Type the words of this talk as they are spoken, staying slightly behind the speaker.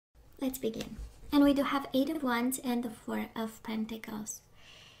let's begin. And we do have 8 of Wands and the 4 of Pentacles.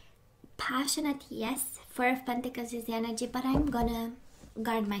 Passionate, yes. 4 of Pentacles is the energy, but I'm gonna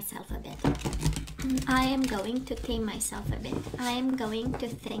guard myself a bit. I am going to tame myself a bit. I am going to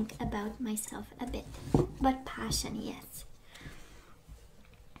think about myself a bit. But passion, yes.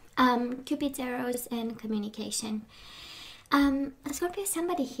 Cupid's arrows and communication. Scorpio,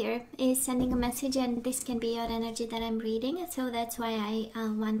 somebody here is sending a message, and this can be your energy that I'm reading, so that's why I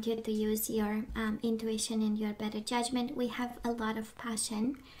want you to use your intuition and your better judgment. We have a lot of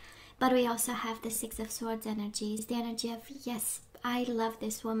passion, but we also have the 6 of Swords energies, the energy of, yes, I love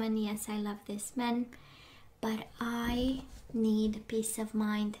this woman, yes, I love this man, but I need peace of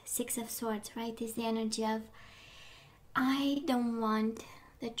mind. 6 of Swords, right, is the energy of, I don't want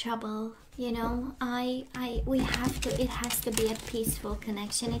the trouble, you know. We have to, it has to be a peaceful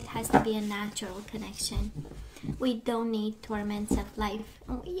connection. It has to be a natural connection. We don't need torments of life.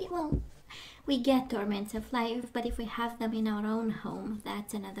 We get torments of life, but if we have them in our own home,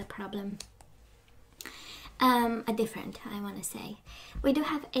 that's another problem. I want to say. We do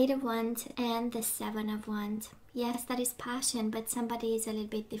have 8 of Wands and the 7 of Wands. Yes, that is passion, but somebody is a little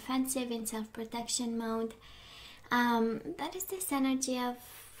bit defensive, in self-protection mode. That is this energy of,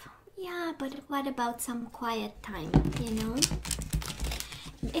 yeah, but what about some quiet time, you know?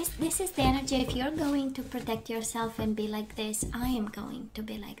 This is the energy, if you're going to protect yourself and be like this, I am going to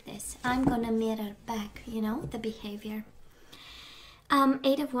be like this. I'm gonna mirror back, you know, the behavior.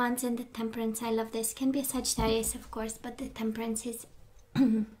 8 of Wands and the Temperance, I love this. Can be a Sagittarius, of course, but the Temperance is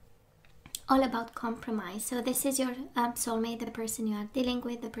all about compromise. So this is your soulmate, the person you are dealing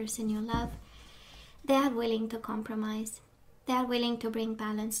with, the person you love. They are willing to compromise. They are willing to bring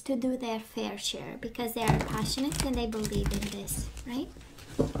balance, to do their fair share, because they are passionate and they believe in this, right?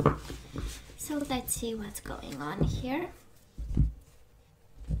 So let's see what's going on here.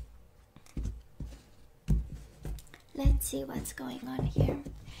 Let's see what's going on here.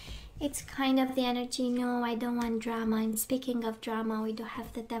 It's kind of the energy, no, I don't want drama. And speaking of drama, we do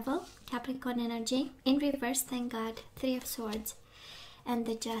have the Devil, Capricorn energy. In reverse, thank God. 3 of Swords and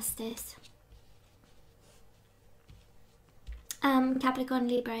the Justice. Capricorn,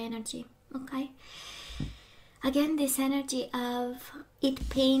 Libra energy, okay? Again, this energy of, it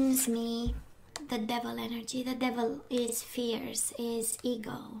pains me, the Devil energy. The Devil is fears, is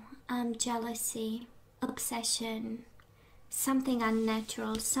ego, jealousy, obsession, something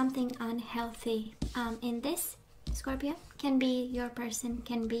unnatural, something unhealthy. In this, Scorpio, can be your person,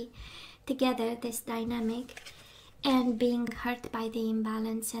 can be together, this dynamic, and being hurt by the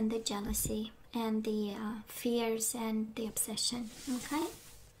imbalance and the jealousy and the fears and the obsession, okay?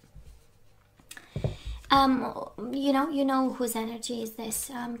 You know whose energy is this.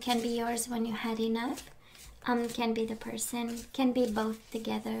 Can be yours when you had enough. Can be the person, can be both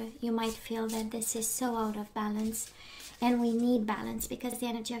together. You might feel that this is so out of balance, and we need balance because the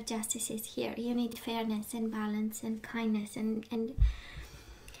energy of justice is here. You need fairness and balance and kindness and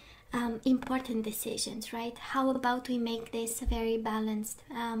important decisions, right? How about we make this a very balanced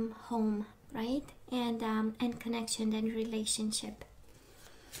home, right? And connection and relationship.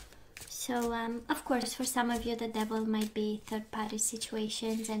 So of course, for some of you, the Devil might be third-party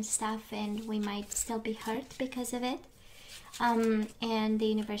situations and stuff, and we might still be hurt because of it. And the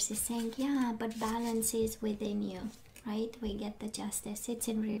universe is saying, yeah, but balance is within you, right? We get the Justice. It's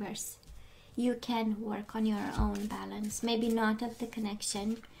in reverse. You can work on your own balance. Maybe not of the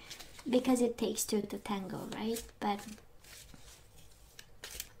connection, because it takes 2 to tango, right?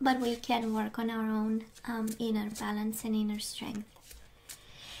 But we can work on our own inner balance and inner strength.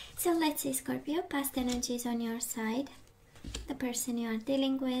 So let's see, Scorpio, past energies on your side, the person you are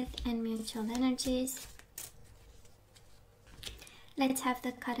dealing with, and mutual energies. Let's have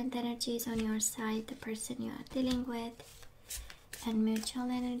the current energies on your side, the person you are dealing with, and mutual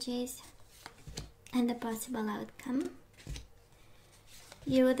energies, and the possible outcome.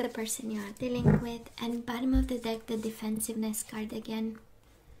 You, the person you are dealing with, and bottom of the deck, the defensiveness card again.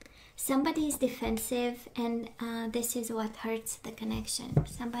 Somebody is defensive, and this is what hurts the connection.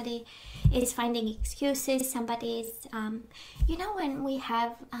 Somebody is finding excuses. Somebody is, you know, when we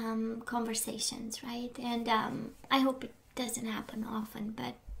have conversations, right? And I hope it doesn't happen often,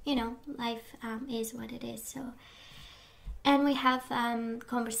 but you know, life is what it is. So, and we have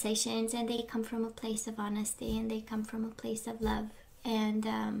conversations, and they come from a place of honesty, and they come from a place of love, and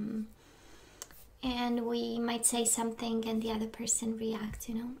we might say something, and the other person reacts,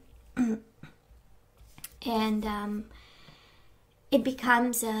 you know. And it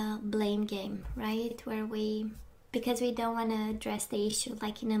becomes a blame game, right? Where we because we don't want to address the issue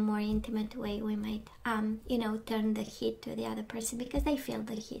like in a more intimate way. We might you know, turn the heat to the other person because they feel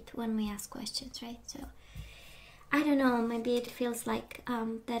the heat when we ask questions, right? So I don't know, maybe it feels like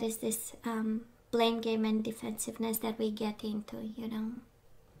there is this blame game and defensiveness that we get into, you know,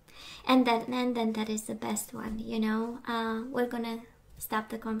 and then that is the best one, you know. We're gonna stop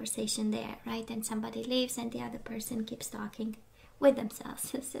the conversation there, right? And somebody leaves and the other person keeps talking with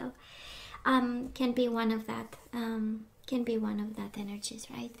themselves. So can be one of that energies,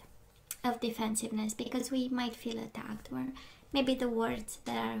 right, of defensiveness, because we might feel attacked, or maybe the words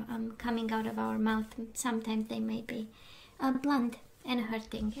that are coming out of our mouth, sometimes they may be blunt and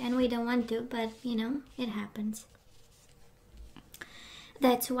hurting, and we don't want to, but you know, it happens.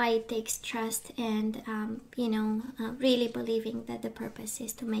 That's why it takes trust and you know, really believing that the purpose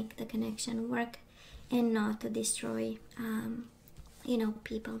is to make the connection work and not to destroy you know,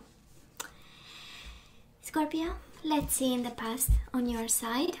 people. Scorpio, let's see in the past on your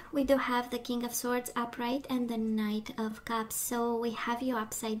side. We do have the King of Swords upright and the Knight of Cups. So we have you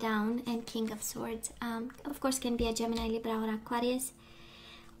upside down and King of Swords. Of course, can be a Gemini, Libra, or Aquarius.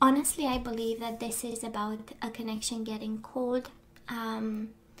 Honestly, I believe that this is about a connection getting cold.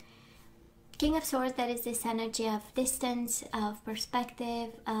 King of Swords, that is this energy of distance, of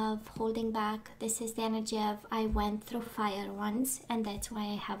perspective, of holding back. This is the energy of I went through fire once, and that's why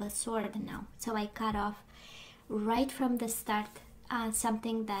I have a sword now. So I cut off right from the start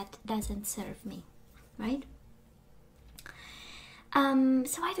something that doesn't serve me, right?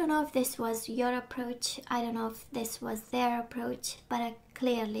 So I don't know if this was your approach, I don't know if this was their approach, but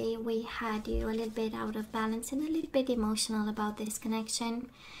clearly we had you a little bit out of balance and a little bit emotional about this connection.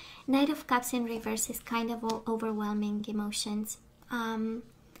 Knight of Cups in reverse is kind of overwhelming emotions. I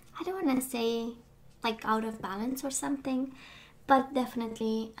don't want to say like out of balance or something, but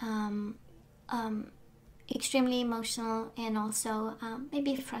definitely extremely emotional, and also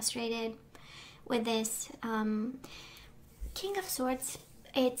maybe frustrated with this. King of Swords,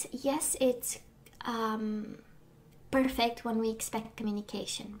 it's perfect when we expect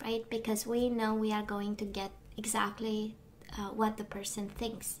communication, right? Because we know we are going to get exactly what the person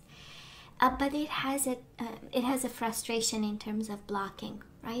thinks. But it has a frustration in terms of blocking,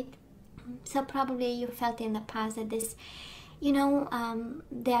 right? So probably you felt in the past that this, you know,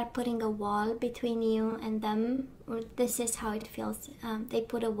 they are putting a wall between you and them, or this is how it feels. They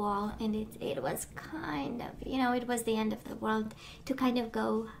put a wall, and it was kind of, you know, it was the end of the world to kind of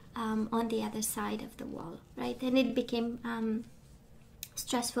go on the other side of the wall, right? And it became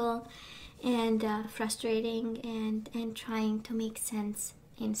stressful and frustrating, and trying to make sense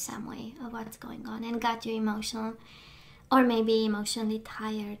in some way of what's going on, and got you emotional, or maybe emotionally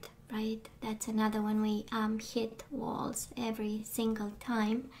tired, right? That's another one. We hit walls every single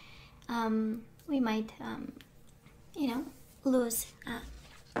time. We might you know, lose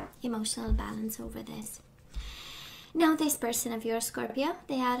emotional balance over this. Now this person of yours, Scorpio,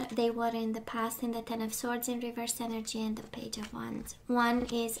 they were in the past in the Ten of Swords in reverse energy and the Page of Wands. One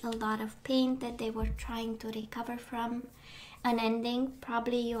is a lot of pain that they were trying to recover from, an ending.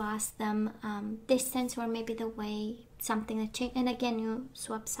 Probably you asked them distance, or maybe the way something that changed, and again you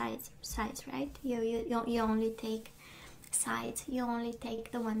swap sides, right? You only take sides, you only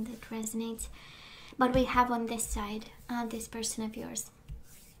take the one that resonates. But we have on this side this person of yours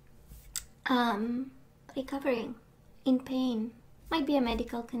recovering, in pain. Might be a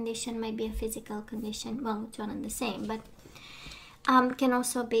medical condition, might be a physical condition, well, it's one and the same, but can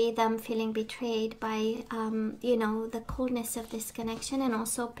also be them feeling betrayed by you know, the coldness of this connection. And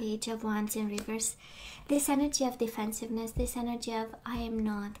also Page of Wands in reverse, this energy of defensiveness, this energy of I am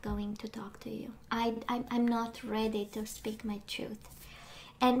not going to talk to you, I'm not ready to speak my truth.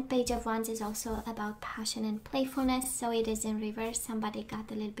 And Page of Wands is also about passion and playfulness, so it is in reverse. Somebody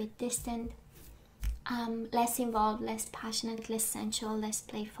got a little bit distant, less involved, less passionate, less sensual, less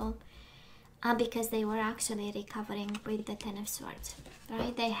playful, because they were actually recovering with the Ten of Swords,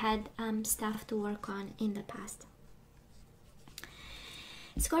 right? They had stuff to work on in the past.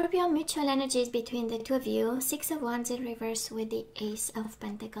 Scorpio, mutual energies between the two of you. Six of Wands in reverse with the Ace of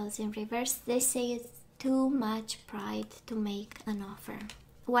Pentacles in reverse. This is too much pride to make an offer.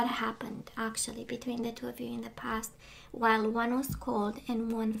 What happened actually between the two of you in the past, while one was cold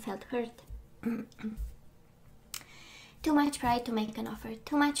and one felt hurt? Too much pride to make an offer,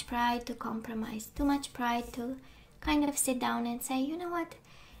 too much pride to compromise, too much pride to kind of sit down and say, you know what,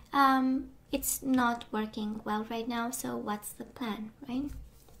 it's not working well right now, so what's the plan, right?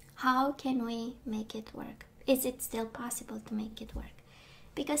 How can we make it work? Is it still possible to make it work?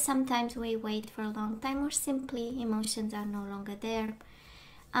 Because sometimes we wait for a long time, or simply emotions are no longer there.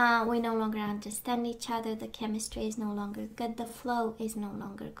 We no longer understand each other. The chemistry is no longer good. The flow is no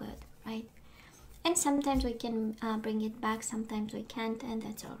longer good, right? And sometimes we can bring it back, sometimes we can't, and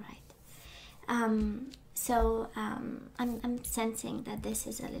that's all right. So I'm sensing that this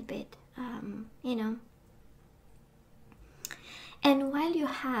is a little bit, you know. And while you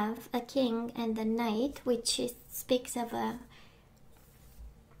have a king and the knight, which speaks of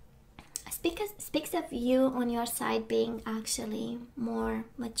you on your side being actually more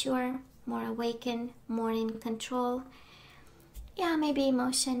mature, more awakened, more in control. Yeah, maybe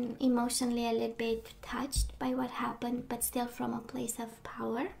emotionally a little bit touched by what happened, but still from a place of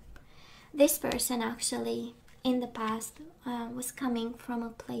power. This person actually in the past was coming from a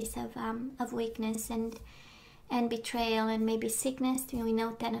place of weakness and betrayal and maybe sickness. We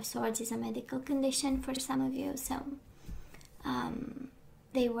know 10 of Swords is a medical condition for some of you, so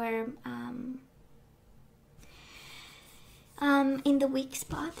they were in the weak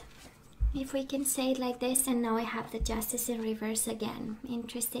spot, if we can say it like this. And now I have the Justice in reverse again.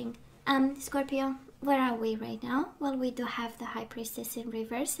 Interesting. Scorpio, where are we right now? Well, we do have the High Priestess in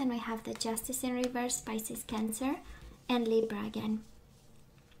reverse, and we have the Justice in reverse, Pisces, Cancer, and Libra again.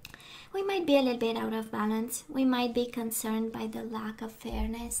 We might be a little bit out of balance. We might be concerned by the lack of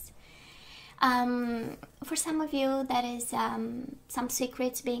fairness. For some of you, that is some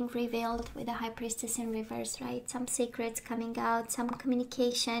secrets being revealed with the High Priestess in reverse, right? Some secrets coming out, some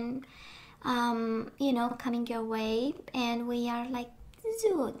communication, you know, coming your way, and we are like,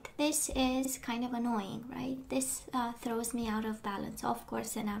 zoot, this is kind of annoying, right? This throws me out of balance, of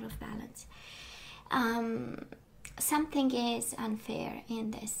course, and out of balance. Something is unfair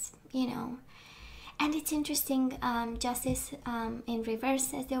in this, you know. And it's interesting, Justice in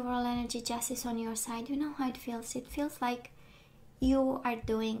reverse as the overall energy, Justice on your side. You know how it feels? It feels like you are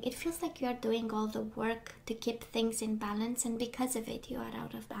doing all the work to keep things in balance, and because of it, you are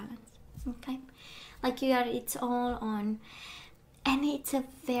out of balance, okay? Like it's all on, and it's a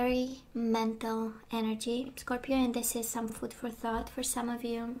very mental energy, Scorpio, and this is some food for thought for some of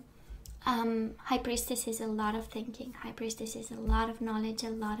you. High Priestess is a lot of thinking. High Priestess is a lot of knowledge, a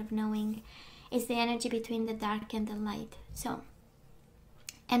lot of knowing. It's the energy between the dark and the light. So,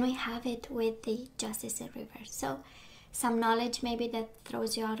 and we have it with the Justice in reverse. So, some knowledge maybe that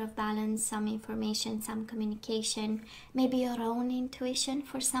throws you out of balance, some information, some communication, maybe your own intuition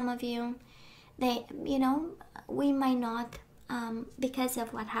for some of you. They, you know, we might not, because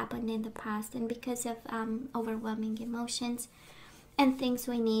of what happened in the past and because of overwhelming emotions and things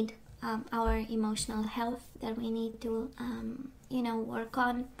we need, our emotional health that we need to, you know, work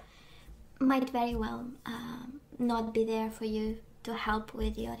on, might very well not be there for you to help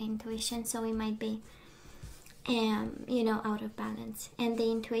with your intuition. So we might be you know, out of balance. And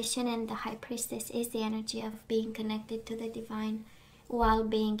the intuition and the High Priestess is the energy of being connected to the divine while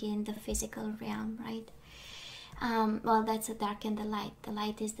being in the physical realm, right? Well, that's the dark and the light. The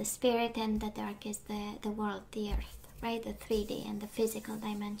light is the spirit and the dark is the world, the earth, right? The 3D and the physical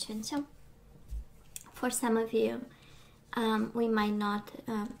dimension. So for some of you, we might not,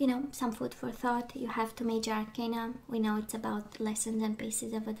 you know, some food for thought. You have to Major Arcana. We know it's about lessons and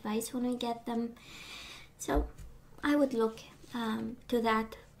pieces of advice when we get them. So I would look to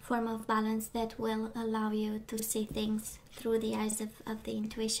that form of balance that will allow you to see things through the eyes of the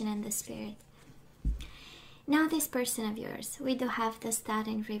intuition and the spirit. Now this person of yours, we do have the Star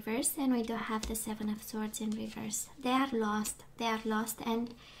in reverse and we do have the Seven of Swords in reverse. They are lost. They are lost,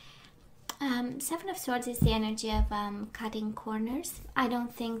 and Seven of Swords is the energy of cutting corners. I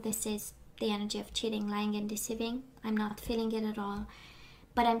don't think this is the energy of cheating, lying, and deceiving. I'm not feeling it at all.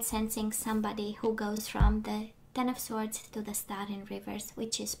 But I'm sensing somebody who goes from the Ten of Swords to the Star in reverse,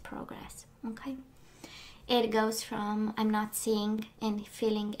 which is progress, okay? It goes from I'm not seeing and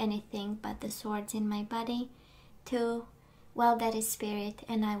feeling anything but the swords in my body to, well, that is spirit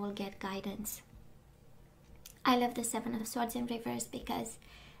and I will get guidance. I love the Seven of Swords in reverse because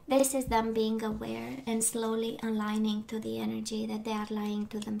this is them being aware and slowly aligning to the energy that they are lying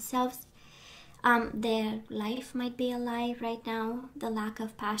to themselves. Their life might be a lie right now. The lack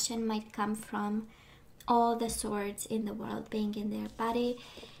of passion might come from all the swords in the world being in their body,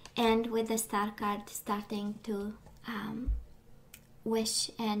 and with the Star card starting to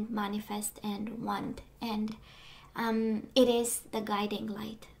wish and manifest and want. And it is the guiding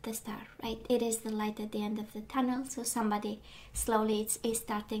light, the star, right? It is the light at the end of the tunnel. So somebody slowly is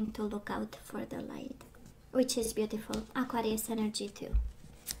starting to look out for the light, which is beautiful. Aquarius energy too.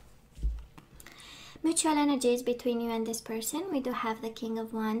 Mutual energies between you and this person. We do have the King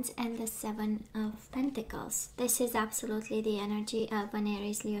of Wands and the Seven of Pentacles. This is absolutely the energy of an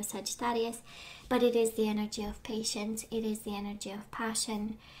Aries, Leo, Sagittarius, but it is the energy of patience. It is the energy of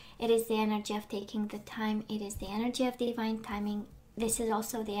passion. It is the energy of taking the time. It is the energy of divine timing. This is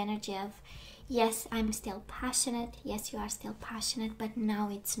also the energy of, yes, I'm still passionate. Yes, you are still passionate, but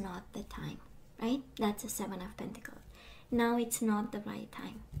now it's not the time, right? That's the Seven of Pentacles. Now it's not the right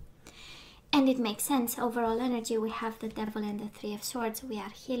time. And it makes sense. Overall energy, we have the Devil and the Three of Swords. We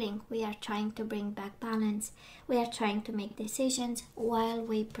are healing. We are trying to bring back balance. We are trying to make decisions while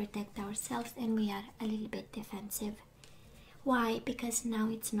we protect ourselves, and we are a little bit defensive. Why? Because now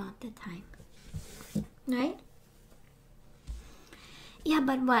it's not the time. Right? Yeah,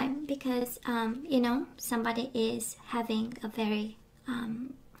 but why? Because, you know, somebody is having a very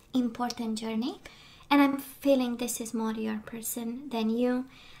important journey. And I'm feeling this is more your person than you.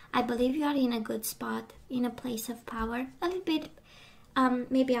 I believe you are in a good spot, in a place of power, a little bit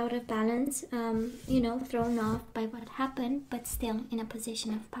maybe out of balance, you know, thrown off by what happened, but still in a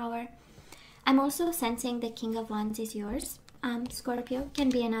position of power. I'm also sensing the King of Wands is yours. Scorpio can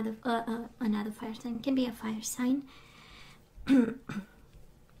be another fire sign, can be a fire sign.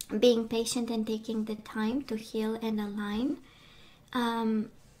 Being patient and taking the time to heal and align.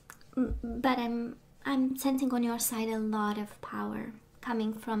 But I'm sensing on your side a lot of power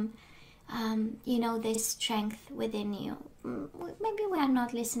coming from, you know, this strength within you. Maybe we are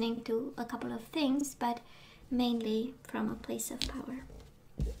not listening to a couple of things, but mainly from a place of power.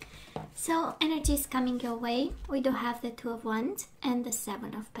 So energy is coming your way. We do have the Two of Wands and the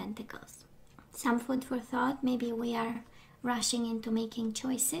Seven of Pentacles. Some food for thought. Maybe we are rushing into making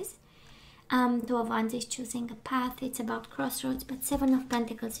choices. Two of Wands is choosing a path. It's about crossroads. But Seven of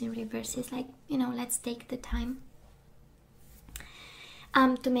Pentacles in reverse is like, you know, let's take the time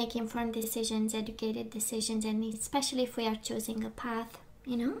to make informed decisions, educated decisions, and especially if we are choosing a path,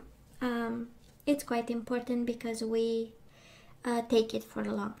 you know, it's quite important because we take it for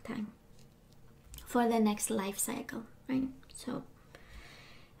a long time, for the next life cycle, right? So,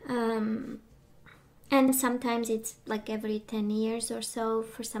 and sometimes it's like every 10 years or so.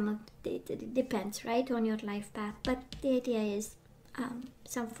 For some of it depends, right, on your life path. But the idea is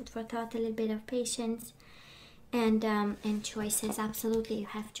some food for thought, a little bit of patience, and choices. Absolutely, you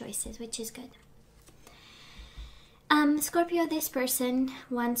have choices, which is good. Scorpio, this person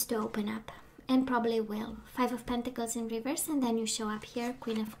wants to open up and probably will. Five of Pentacles in reverse, and then you show up here,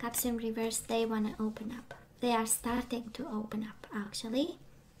 Queen of Cups in reverse. They want to open up. They are starting to open up, actually,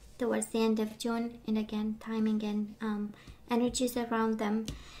 towards the end of June. And again, timing and energies around them,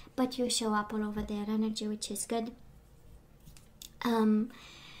 but you show up all over their energy, which is good.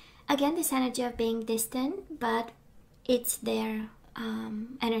 Again, this energy of being distant, but it's their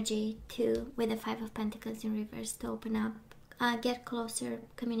energy to, with the Five of Pentacles in reverse, to open up, get closer,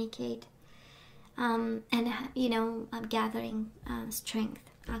 communicate, and, you know, gathering strength,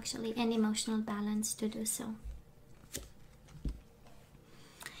 actually, and emotional balance to do so.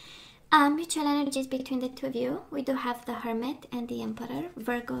 Mutual energies between the two of you. We do have the Hermit and the Emperor,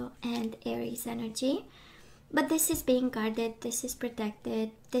 Virgo and Aries energy. But this is being guarded, this is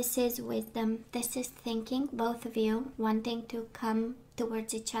protected, this is wisdom, this is thinking, both of you wanting to come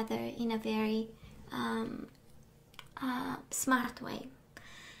towards each other in a very smart way.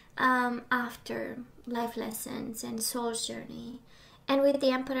 After life lessons and soul's journey. And with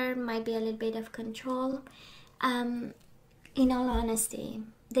the Emperor might be a little bit of control. In all honesty,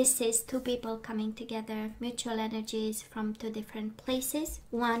 this is two people coming together, mutual energies from two different places.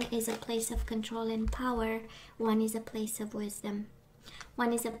 One is a place of control and power. One is a place of wisdom.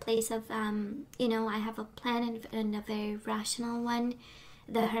 One is a place of, you know, I have a plan and a very rational one.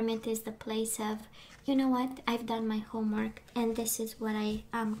 The Hermit is the place of, you know what, I've done my homework and this is what I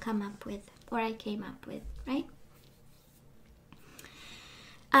come up with, or I came up with, right?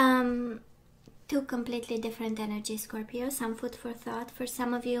 Two completely different energies, Scorpio. Some food for thought. For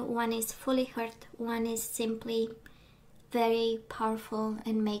some of you, one is fully hurt, one is simply very powerful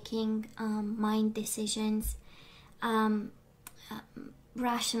and making mind decisions,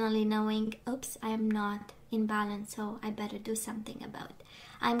 rationally knowing, oops, I am not in balance, so I better do something about it.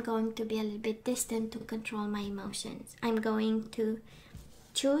 I'm going to be a little bit distant to control my emotions. I'm going to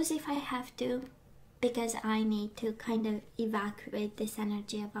choose if I have to, because I need to kind of evacuate this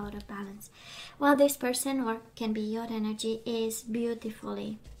energy of out of balance. While this person, or can be your energy, is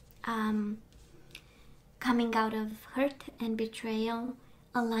beautifully coming out of hurt and betrayal,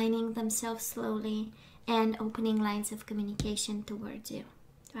 aligning themselves slowly, and opening lines of communication towards you,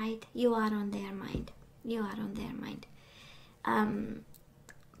 right? You are on their mind. You are on their mind.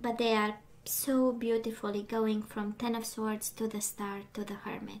 But they are so beautifully, going from Ten of Swords to the Star to the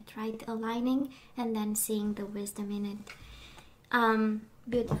Hermit, right? Aligning and then seeing the wisdom in it.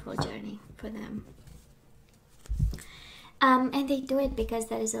 Beautiful journey for them. And they do it because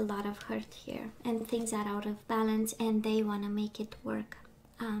there is a lot of hurt here and things are out of balance and they want to make it work.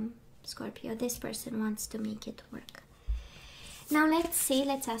 Scorpio, this person wants to make it work. Now let's see,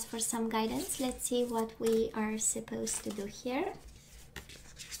 let's ask for some guidance. Let's see what we are supposed to do here.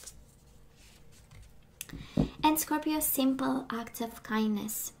 And Scorpio, simple acts of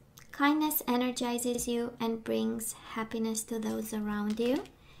kindness. Kindness energizes you and brings happiness to those around you.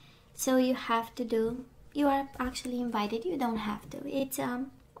 So you have to do, you are actually invited, you don't have to. It's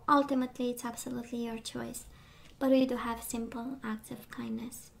ultimately, it's absolutely your choice. But we do have simple acts of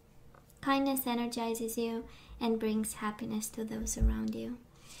kindness. Kindness energizes you and brings happiness to those around you.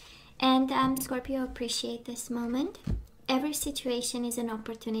 And Scorpio, appreciate this moment. Every situation is an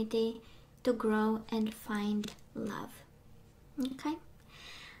opportunity to grow and find love. Okay?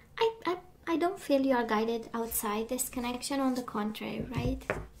 I don't feel you are guided outside this connection. On the contrary, right?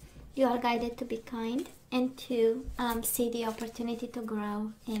 You are guided to be kind and to see the opportunity to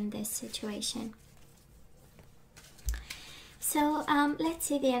grow in this situation. So let's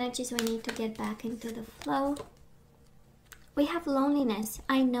see the energies we need to get back into the flow. We have loneliness.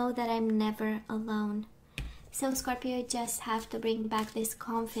 I know that I'm never alone. So Scorpio, you just have to bring back this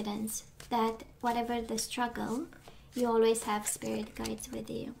confidence that whatever the struggle, you always have spirit guides with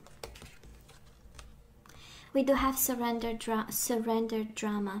you. We do have surrender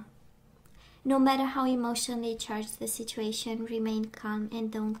drama. No matter how emotionally charged the situation, remain calm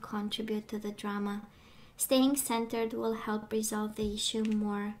and don't contribute to the drama. Staying centered will help resolve the issue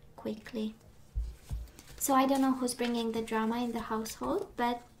more quickly. So I don't know who's bringing the drama in the household,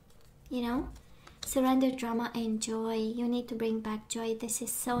 but you know, surrender drama and joy. You need to bring back joy. This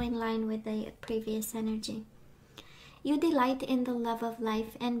is so in line with the previous energy. You delight in the love of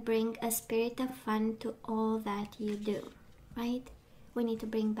life and bring a spirit of fun to all that you do, right? We need to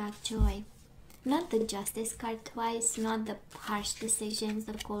bring back joy. Not the Justice card twice, not the harsh decisions,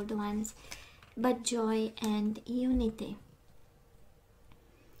 the cold ones, but joy and unity.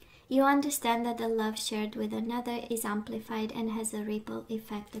 You understand that the love shared with another is amplified and has a ripple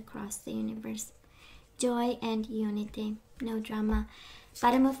effect across the universe. Joy and unity, no drama.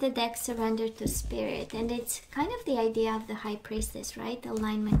 Bottom of the deck, surrender to spirit. And it's kind of the idea of the High Priestess, right?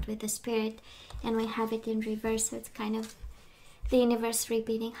 Alignment with the spirit. And we have it in reverse, so it's kind of the universe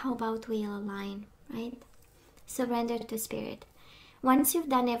repeating, how about we align, right? Surrender to spirit. Once you've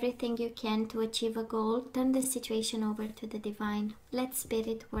done everything you can to achieve a goal, turn the situation over to the divine. Let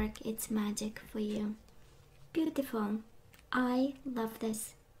spirit work its magic for you. Beautiful. I love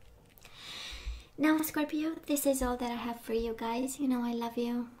this. Now, Scorpio, this is all that I have for you guys. You know I love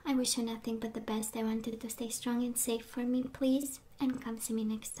you. I wish you nothing but the best. I want you to stay strong and safe for me, please. And come see me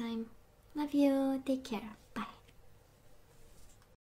next time. Love you. Take care.